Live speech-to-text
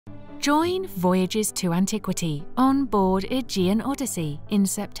Join Voyages to Antiquity on board Aegean Odyssey in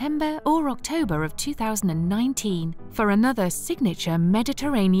September or October of 2019 for another signature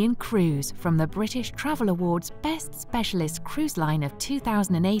Mediterranean cruise from the British Travel Awards Best Specialist Cruise Line of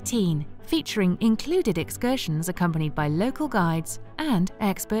 2018, featuring included excursions accompanied by local guides and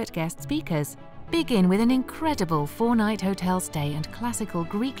expert guest speakers. Begin with an incredible 4-night hotel stay and classical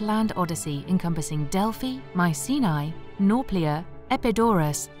Greek land odyssey encompassing Delphi, Mycenae, Nauplia,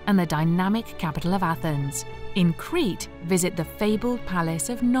 Epidaurus, and the dynamic capital of Athens. In Crete, visit the fabled Palace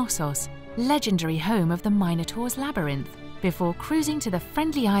of Knossos, legendary home of the Minotaur's Labyrinth, before cruising to the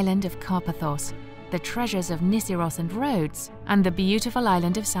friendly island of Carpathos, the treasures of Nissos and Rhodes, and the beautiful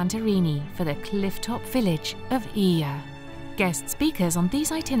island of Santorini for the cliff-top village of Aegean. Guest speakers on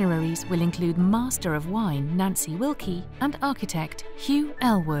these itineraries will include Master of Wine Nancy Wilkie and architect Hugh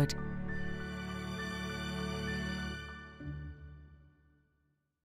Elwood.